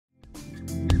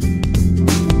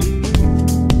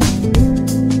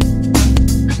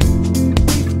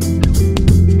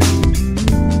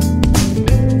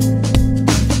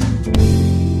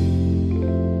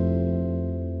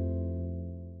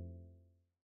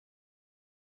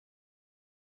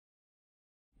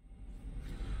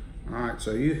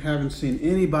right, so you haven't seen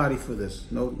anybody for this?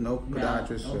 No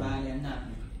podiatrist? No, nobody or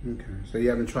nothing. Okay, so you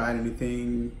haven't tried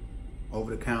anything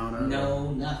over the counter?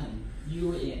 No, nothing. You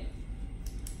were it.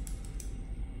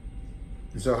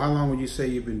 So how long would you say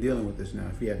you've been dealing with this now,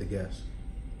 if you had to guess?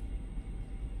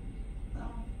 Well,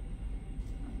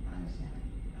 I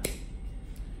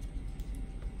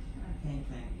can't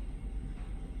think.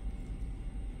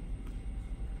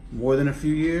 More than a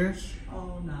few years?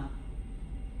 Oh, no.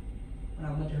 When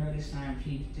I went to her this time,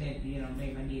 she said, you know,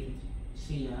 babe, I need to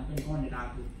see you. I've been going to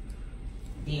Dr.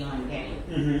 Dion Daddy.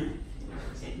 Mm-hmm.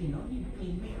 She said, you know, you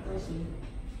need to go see you.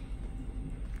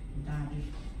 The doctor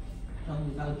told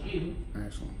me about you.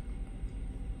 Excellent.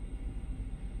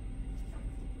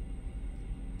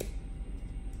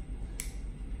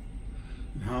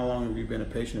 And how long have you been a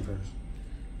patient of hers?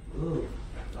 Ooh,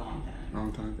 long time.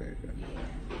 Long time, very good. Yeah.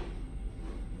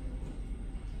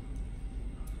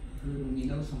 When you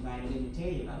know somebody, they will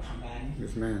tell you about somebody.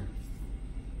 Yes, ma'am.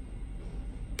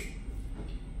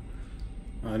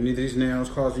 Any of these nails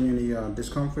causing you any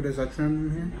discomfort as I trim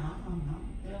them here? No.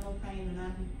 There's no pain or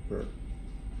nothing. Good.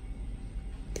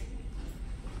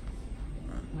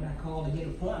 When I called to get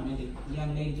an appointment, the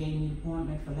young lady gave me an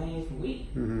appointment for last week.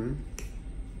 Mm-hmm.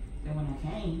 Then when I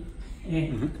came,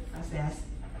 I said,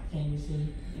 I came to see,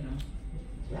 you know,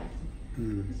 Jefferson.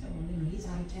 Mm-hmm. He said, well, he's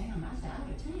out of town. I said, out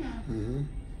of town? Mm-hmm.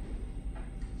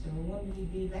 So when will he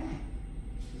be back?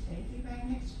 She said, he'll be back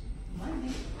next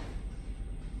Monday.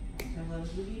 I said, well,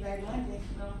 if he'll be back Monday,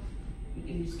 you know, you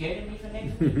can be scared of me for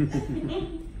next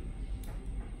week.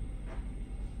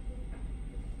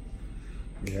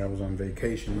 Yeah, I was on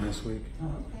vacation last week. Oh,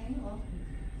 okay. Well,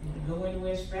 did you go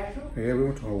anywhere special? Yeah, we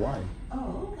went to Hawaii.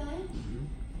 Oh, okay.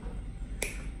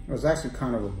 It was actually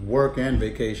kind of a work and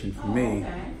vacation for me.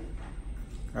 Okay.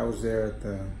 I was there at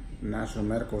the National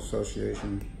Medical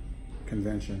Association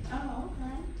convention. Oh,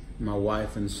 okay. My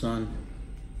wife and son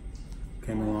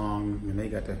came along, and they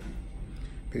got to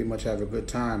pretty much have a good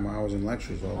time while I was in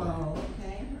lectures all day. Oh,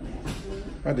 okay. That's good.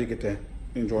 I did get to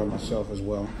enjoy myself as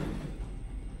well.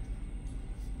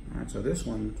 All right, so this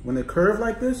one, when they curve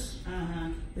like this,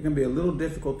 it can be a little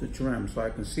difficult to trim, so I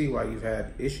can see why you've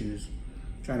had issues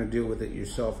trying to deal with it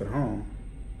yourself at home.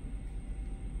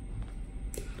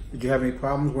 Did you have any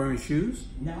problems wearing shoes?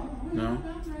 No. No?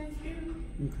 Not wearing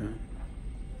shoes. Okay.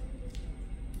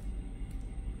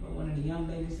 But one of the young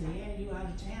ladies said, yeah, you out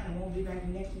of town, I won't be back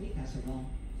next week. I said, well,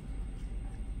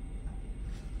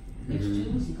 next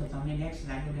Tuesday, because I'm in exercise.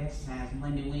 I go to exercise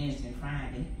Monday, Wednesday, and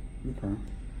Friday. Okay.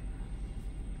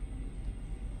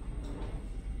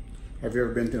 Have you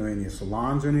ever been to any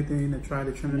salons or anything that tried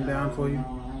to trim them down for you? No,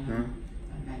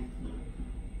 I got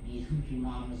these hoochie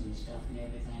mamas and stuff and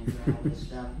everything, all this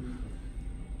stuff.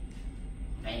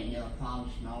 Nail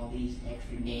polish and all these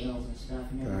extra nails and stuff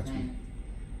and everything. Gotcha.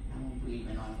 I don't believe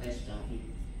in all that stuff. You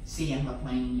see them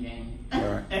playing game.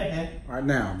 All right,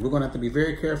 now, we're going to have to be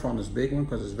very careful on this big one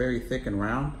because it's very thick and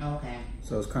round. Okay.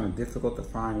 So it's kind of difficult to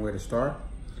find where to start.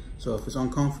 So if it's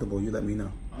uncomfortable, you let me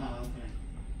know. Oh, okay.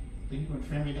 So you going to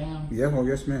trim it down? Yeah, well,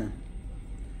 yes, ma'am.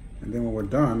 And then when we're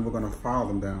done, we're going to file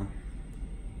them down.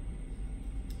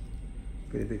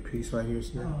 Get a big piece right here,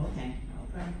 see that? Oh, okay.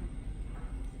 Okay.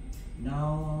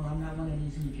 No, I'm not one of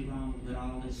these hoochie mamas with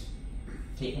all this,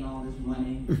 taking all this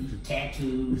money, these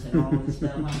tattoos and all this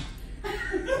stuff.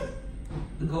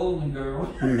 The golden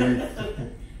girl.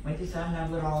 But you say I'm not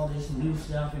with all this new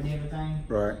stuff and everything.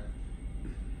 Right.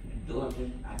 Daughter,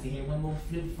 I had one more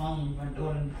flip phone. My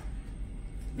daughter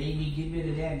made me get rid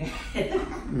of that.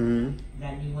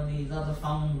 Got me one of these other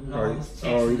phones with all this text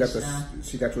you got and stuff.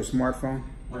 she got you a smartphone?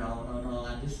 Well, no.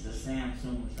 This is a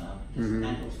Samsung or something. This is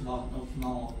not no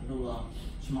small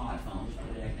smartphones.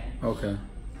 Put it like that. Okay.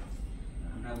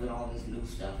 I'm not with all this new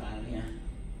stuff out here.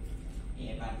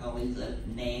 Everybody got all these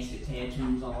nasty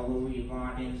tattoos all over your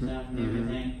body and stuff and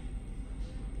everything.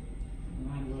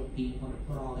 Why do people want to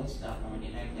put all that stuff on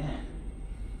you like that?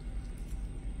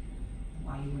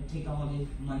 Why you want to take all this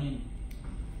money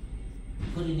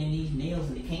and put it in these nails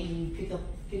and they can't even pick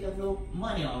up no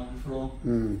money off the floor?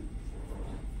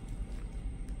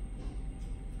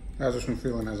 How's this one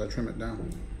feeling as I trim it down?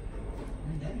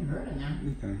 It doesn't hurt now.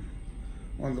 Okay.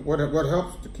 Well, what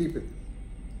helps to keep it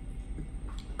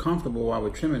comfortable while we're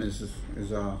trimming is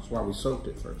why we soaked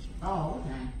it first. Oh,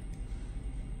 okay.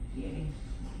 Yeah, they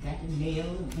got the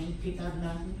nails and can't pick up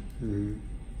nothing.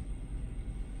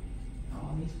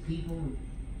 All these people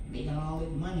making all this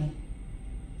money.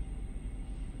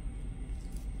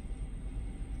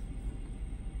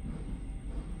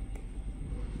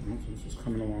 This is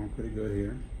coming along pretty good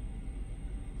here.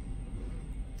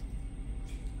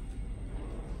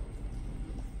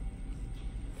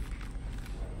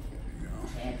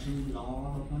 tattoos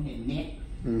all up on their neck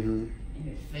Mm-hmm. and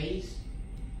their face.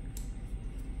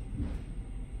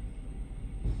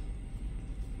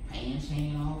 Pants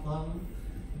hanging off of them.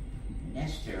 And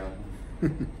that's terrible.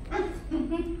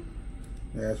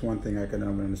 Yeah, that's one thing I can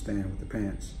never understand with the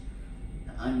pants.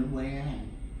 The underwear and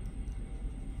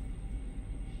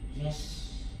I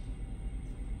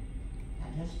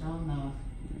just don't know.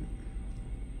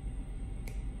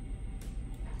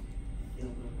 Feel a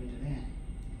little bit of that.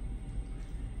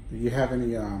 Do you have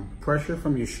any pressure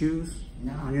from your shoes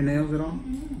on your nails at all?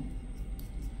 Mm-hmm.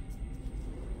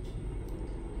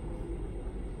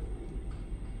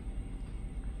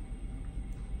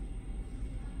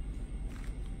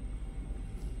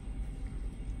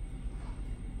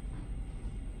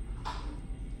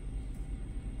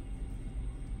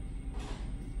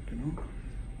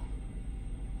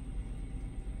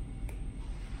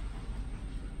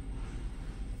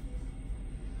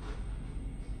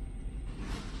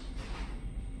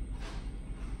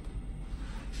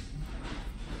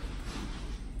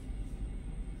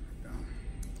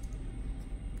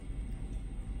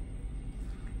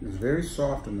 It's very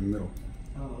soft in the middle.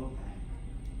 Oh, okay.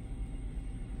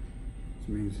 Which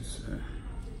means it's,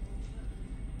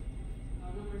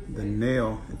 the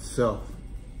nail itself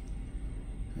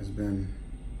has been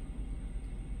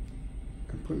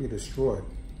completely destroyed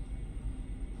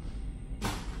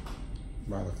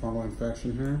by the fungal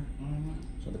infection here. Mm-hmm.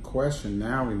 So the question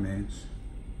now remains,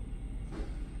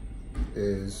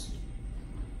 is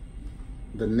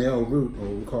the nail root, or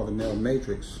what we call the nail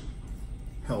matrix,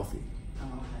 healthy? Oh,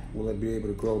 okay. Will it be able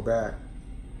to grow back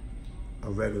a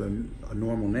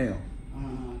normal nail?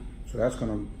 Mm-hmm. So that's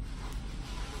going to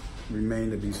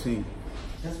remain to be seen.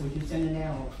 That's what you're sending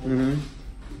that off for. Mm-hmm.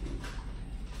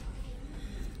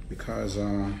 Because,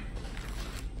 you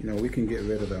know, we can get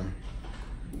rid of the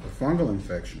fungal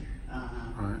infection.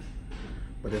 Uh-huh. All right.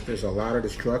 But if there's a lot of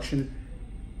destruction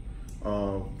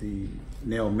of the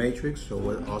nail matrix, or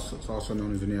what it's also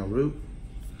known as the nail root,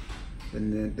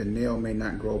 then the nail may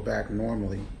not grow back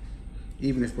normally,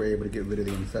 even if we're able to get rid of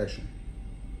the infection.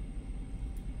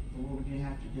 What would you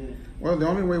have to do? Well, the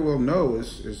only way we'll know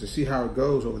is to see how it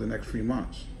goes over the next 3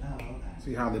 months. Oh, okay.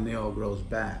 See how the nail grows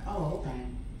back. Oh, okay.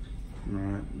 All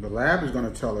right. The lab is going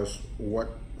to tell us what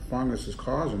fungus is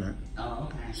causing it, Oh,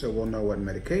 okay. so we'll know what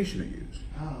medication to use.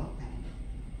 Oh, okay.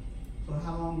 So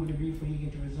how long would it be before you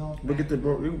get the results? We'll get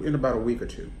in about a week or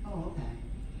two. Oh, okay.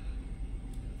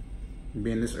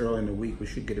 Being this early in the week, we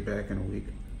should get it back in a week.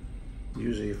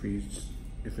 Usually, if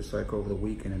it's like over the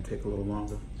weekend, and take a little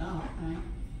longer. Oh, okay.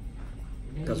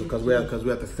 Because we have to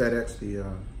FedEx the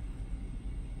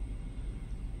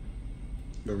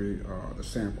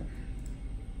sample.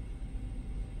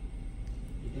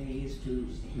 Today is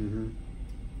Tuesday. Mm-hmm.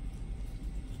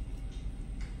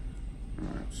 All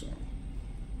right, so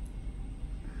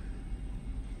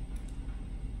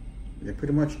yeah,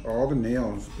 pretty much all the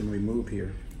nails been removed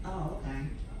here. Oh, okay.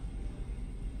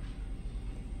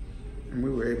 And we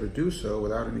were able to do so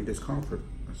without any discomfort,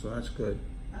 so that's good.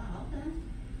 Oh, okay.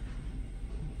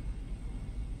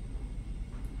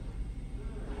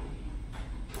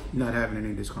 Not having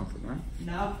any discomfort, right?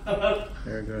 No.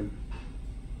 Very good.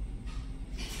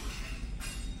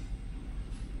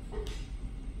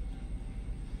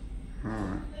 All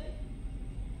right.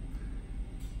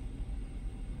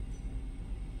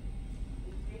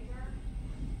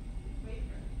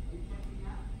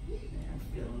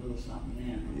 Feel a little something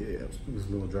there. Yeah, it was a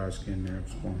little dry skin there.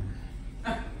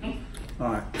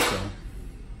 All right, so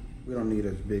we don't need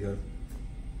as big a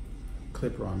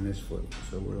clipper on this foot,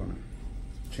 so we're gonna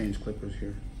change clippers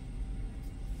here.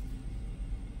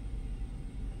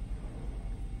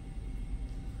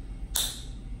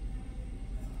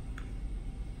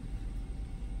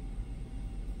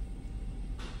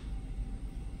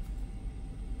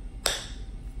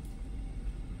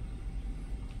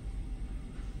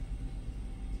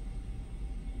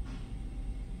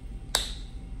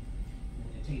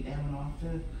 Take that one off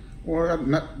too? Well,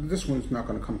 this one's not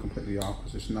going to come completely off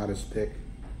because it's not as thick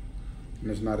and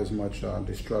there's not as much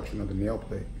destruction of the nail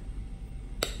plate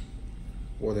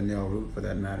or the nail root for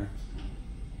that matter.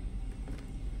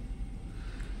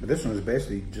 But this one is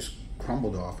basically just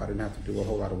crumbled off. I didn't have to do a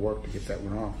whole lot of work to get that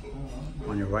one off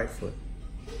on your right foot.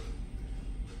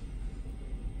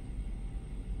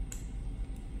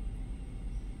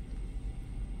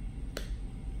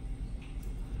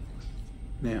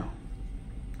 Now,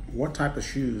 what type of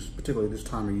shoes, particularly this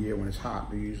time of year when it's hot,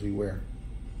 do you usually wear?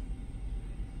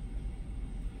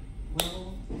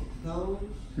 Well, those.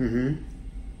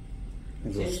 Mm-hmm.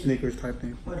 Those sneakers type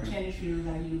thing? For tennis shoes,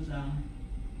 I use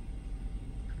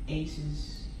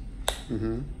Aces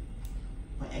Mm-hmm.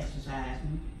 for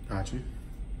exercising. Gotcha.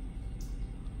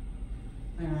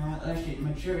 When I ushered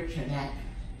my church, I got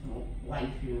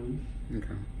white shoes.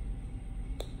 Okay.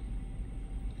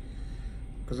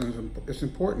 Because it's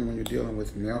important when you're dealing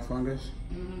with nail fungus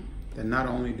that not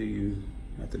only do you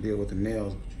have to deal with the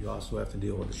nails, but you also have to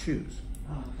deal with the shoes.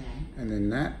 Okay. And in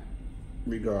that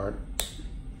regard,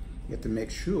 you have to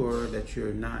make sure that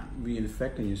you're not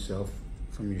reinfecting yourself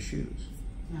from your shoes.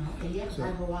 No, and yes, So,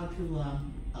 I go out to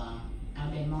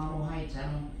out in Marble Heights. I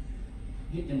don't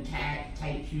get them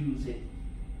tight shoes at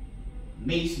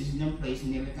Macy's and them places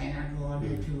and everything. I go out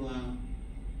there to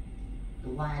the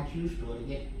wide shoe store to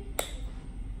get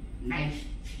nice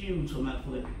shoes for my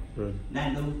foot. good.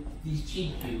 Not these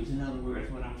cheap shoes, in other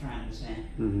words, what I'm trying to say.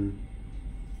 Okay.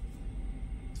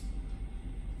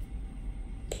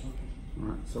 All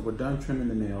right, so we're done trimming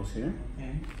the nails here.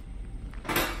 Okay.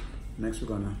 Next, we're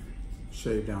gonna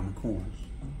shave down the corners.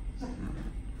 All right.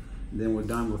 Then we're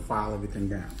done. We'll file everything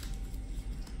down,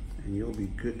 and you'll be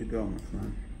good to go, my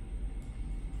friend.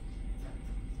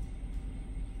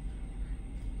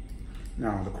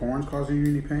 Now, the corns causing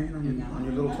you any pain on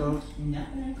your little toes?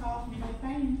 Nothing that caused me no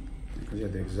pain. Because you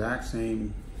have the exact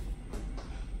same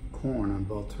corn on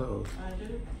both toes. I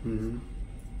do. Mm-hmm.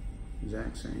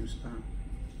 Exact same stuff.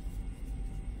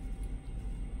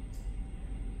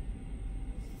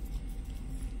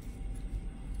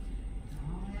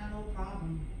 I don't have no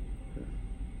problem.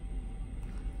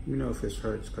 You know if this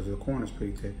hurts because the corn is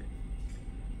pretty thick.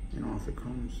 You know if it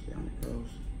comes, down it goes.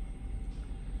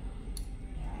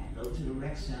 I go to the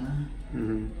rec center.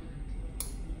 Mm-hmm.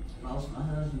 Lost my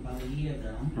husband about a year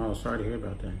ago. Oh, sorry to hear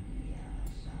about that. Yeah,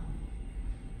 so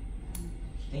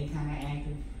stay kind of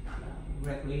active.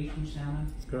 Recreation center.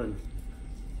 Good.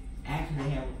 Actually,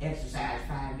 have exercise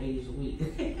 5 days a week.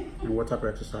 And what type of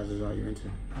exercises are you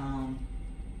into?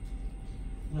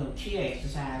 Well, chair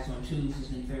exercise on Tuesdays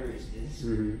and Thursdays.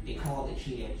 Mm-hmm. They call it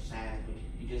chair exercise, but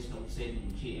you just don't sit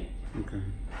in the chair. Okay.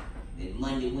 Then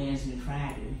Monday, Wednesday, and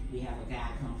Friday, we have a guy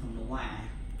come from the Y.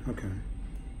 Okay.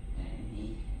 And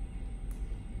he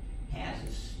has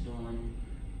us doing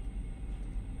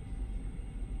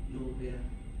a little bit of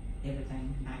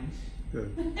everything nice.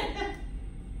 Good.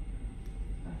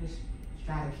 I just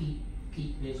try to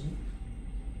keep busy.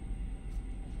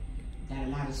 Got a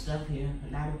lot of stuff here.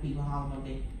 A lot of people hollering up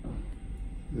there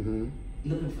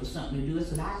looking for something to do.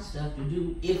 It's a lot of stuff to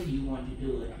do if you want to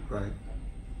do it. Right.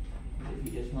 If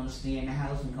you just want to stay in the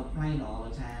house and complain all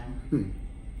the time.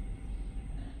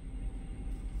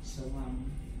 So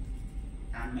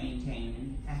I'm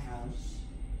maintaining the house.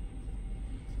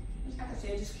 Just like I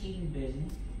said, just keeping busy.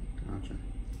 Gotcha.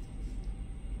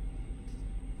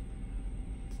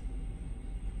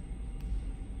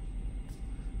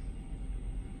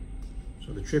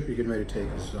 So the trip you're getting ready to take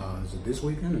is it this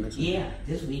weekend or next weekend? Yeah,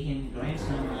 this weekend,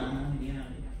 grandson, you know,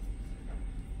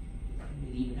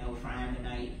 we're leaving out Friday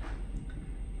night.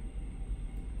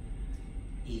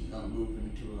 He's gonna move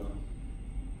into a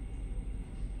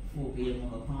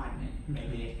 4-bedroom apartment,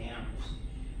 maybe at campus.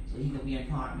 So he's gonna be in an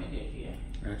apartment this year.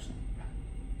 Excellent.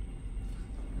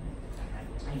 I have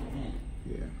to take that.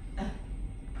 Yeah.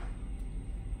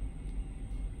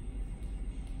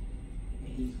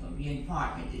 And he's gonna be in an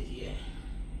apartment this year.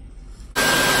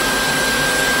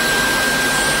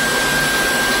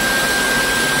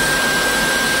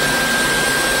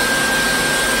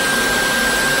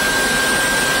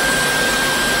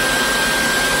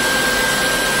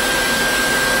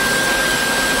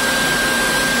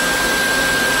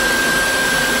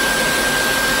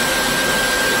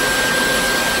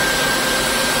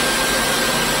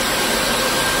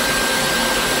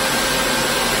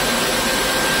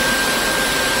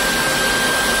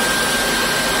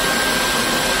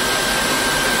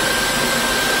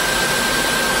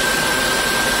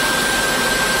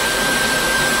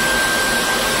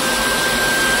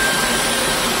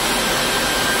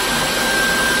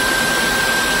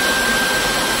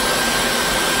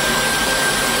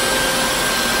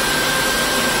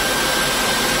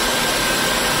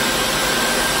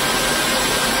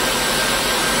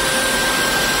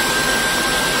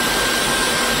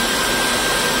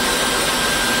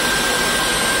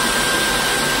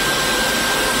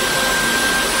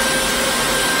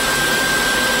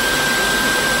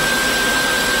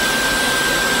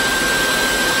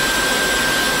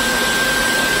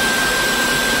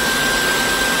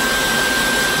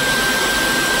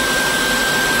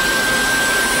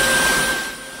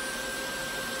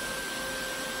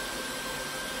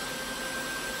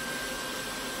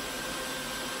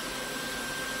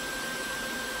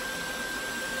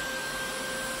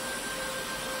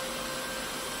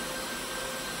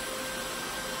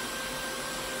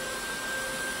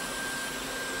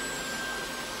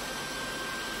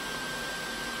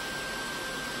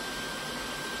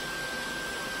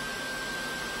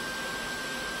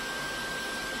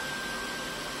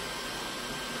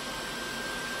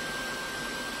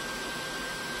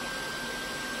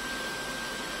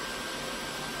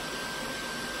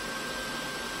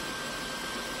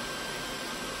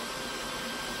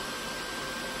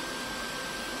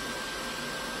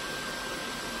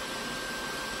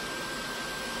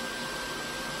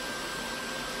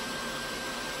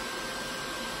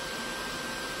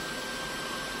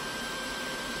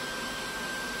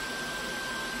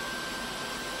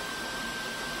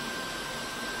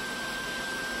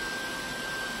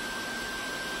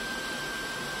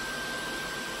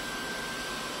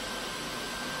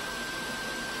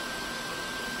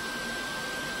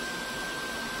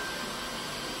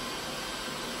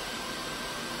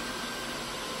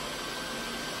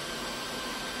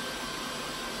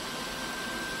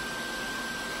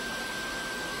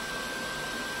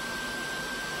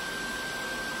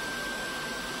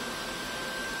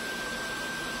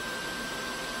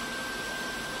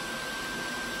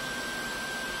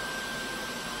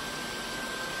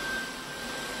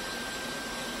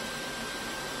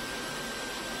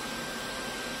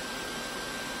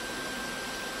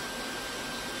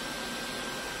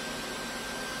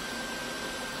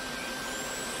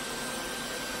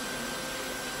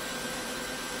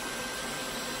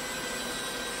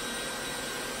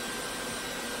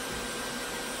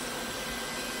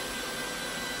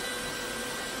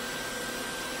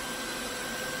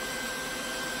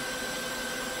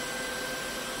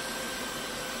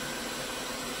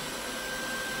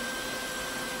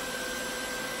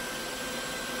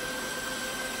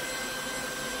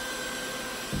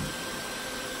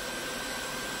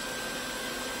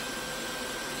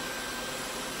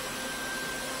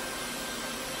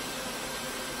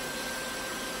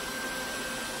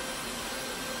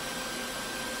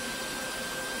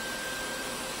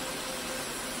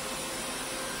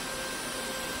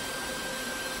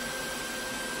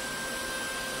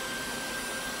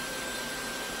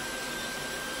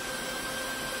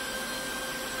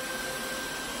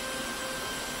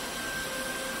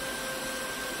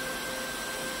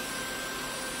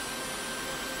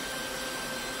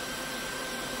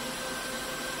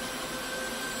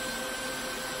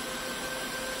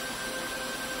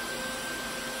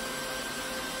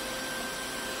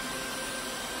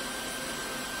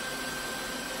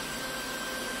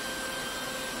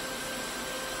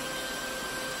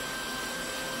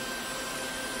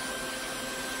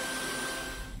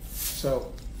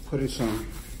 So, putting some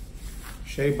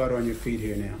shea butter on your feet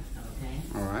here now. Okay.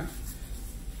 All right.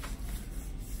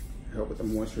 Help with the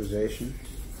moisturization.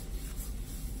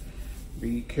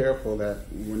 Be careful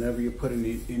that whenever you put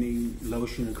any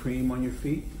lotion or cream on your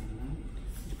feet,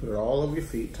 you put it all over your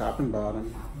feet, top and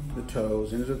bottom, the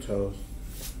toes, ends of toes,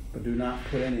 but do not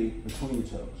put any between the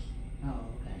toes. Oh,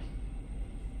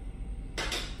 okay.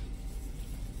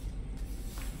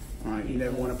 All right, you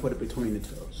never want to put it between the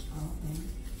toes. Okay.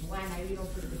 Why now you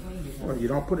don't put it between the toes? Well, you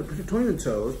don't put it between the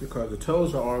toes because the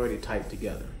toes are already tight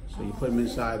together. So you put them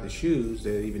inside the shoes,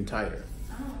 they're even tighter.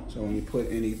 So when you put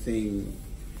anything,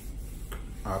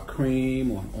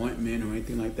 cream or ointment or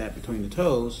anything like that between the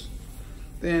toes,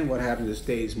 then what happens is it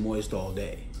stays moist all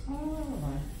day.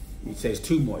 Oh. It stays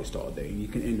too moist all day. You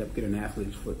can end up getting an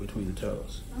athlete's foot between the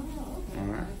toes. Oh, okay. All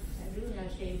right. I do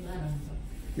have shea butter.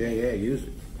 Yeah, use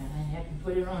it. I have to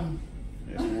put it on.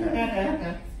 Yes,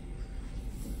 ma'am.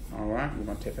 All right, we're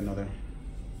gonna take another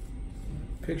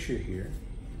picture here.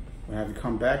 We'll have you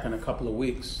come back in a couple of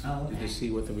weeks Okay. to see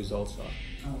what the results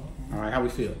are. Oh, okay. All right, how we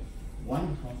feel?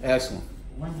 Wonderful. Excellent.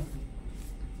 Wonderful.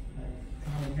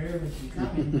 Kind of nervous you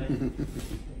coming,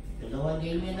 but the Lord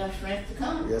gave me enough strength to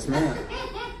come. Yes, ma'am.